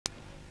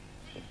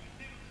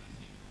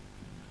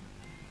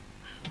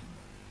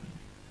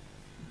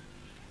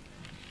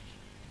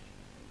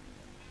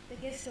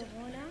guest of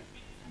honor,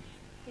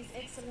 His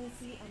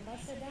Excellency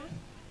Ambassador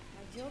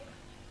Majok,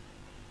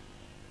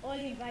 all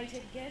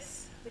invited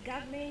guests, the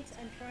government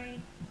and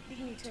foreign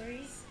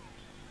dignitaries,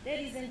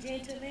 ladies and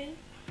gentlemen,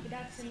 good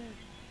afternoon.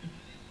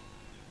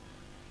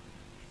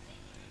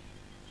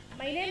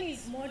 My name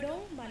is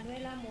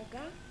Manuella.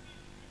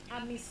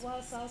 I'm Miss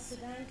World South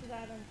Sudan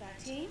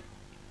 2013.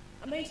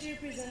 I'm going to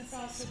represent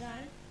South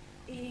Sudan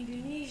in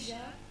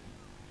Indonesia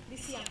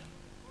this year.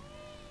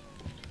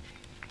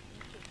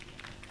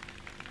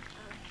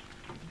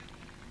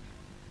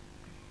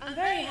 I'm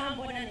very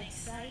humbled and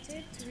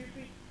excited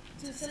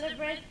to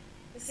celebrate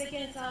the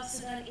second South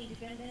Sudan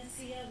independence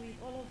here with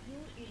all of you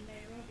in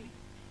Nairobi.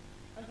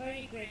 I'm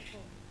very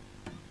grateful.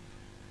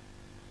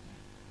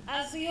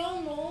 As we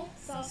all know,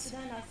 South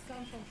Sudan has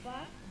come from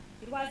far.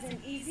 It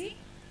wasn't easy.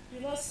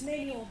 We lost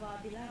many of our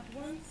beloved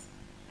ones,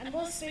 and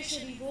most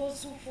especially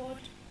those who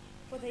fought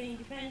for the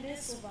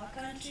independence of our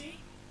country,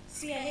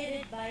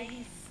 spearheaded by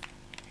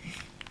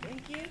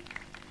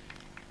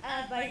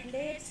by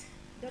late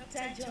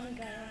Dr. John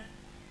Garang.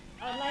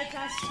 I'd like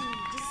us to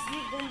just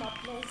give them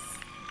applause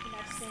in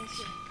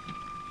absentia.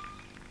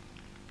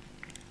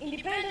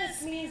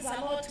 Independence means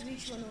a lot to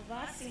each one of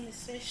us in a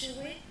special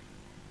way.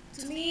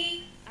 To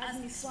me, as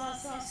Miss World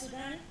South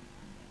Sudan,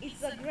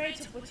 it's a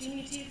great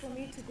opportunity for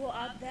me to go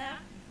out there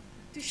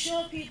to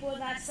show people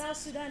that South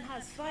Sudan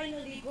has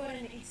finally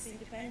gotten its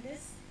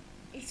independence.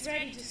 It's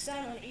ready to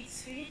stand on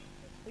its feet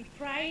with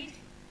pride,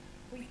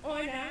 with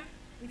honor,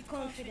 with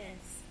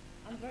confidence.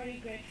 I'm very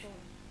grateful.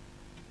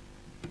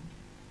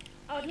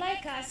 I would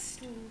like us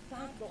to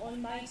thank the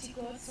Almighty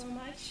God so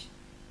much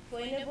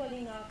for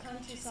enabling our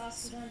country, South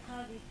Sudan,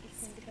 have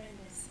its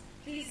independence.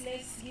 Please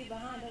let's give a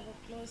hand of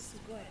applause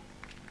to God.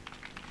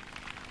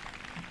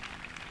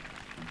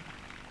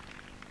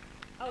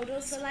 I would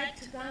also like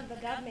to thank the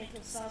government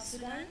of South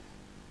Sudan,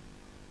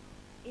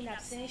 in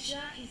absentia,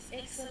 His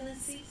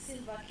Excellency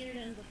Silva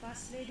Kirin, the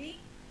First Lady,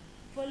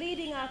 for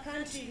leading our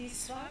country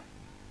this far,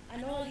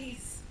 and all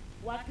his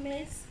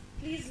workmates.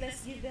 Please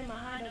let's give them a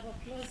hand of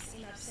applause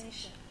in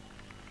absentia.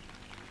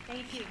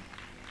 Thank you.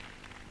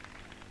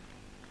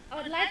 I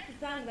would like to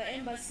thank the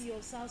Embassy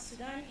of South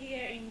Sudan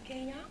here in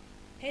Kenya,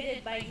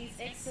 headed by His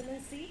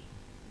Excellency,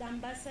 the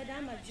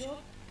Ambassador Majok,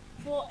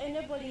 for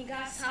enabling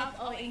us to have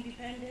our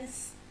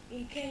independence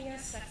in Kenya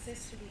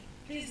successfully.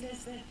 Please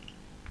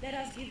let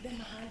us give them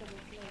a hand of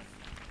applause.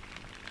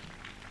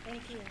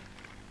 Thank you.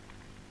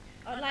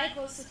 I would like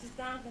also to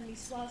thank the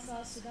Miss World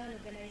South Sudan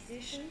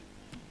organization,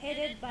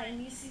 headed by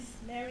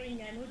Mrs. Mary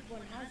Nyanud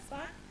von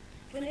Hasbach,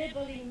 for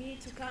enabling me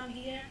to come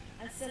here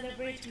and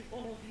celebrate with all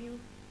of you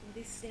in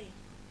this day.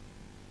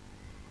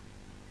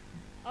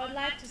 I would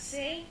like to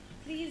say,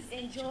 please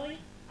enjoy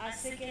our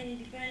second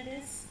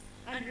independence,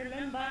 and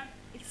remember,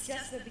 it's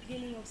just the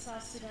beginning of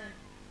South Sudan.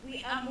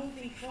 We are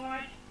moving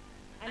forward,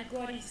 and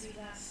God is with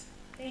us.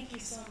 Thank you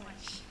so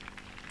much.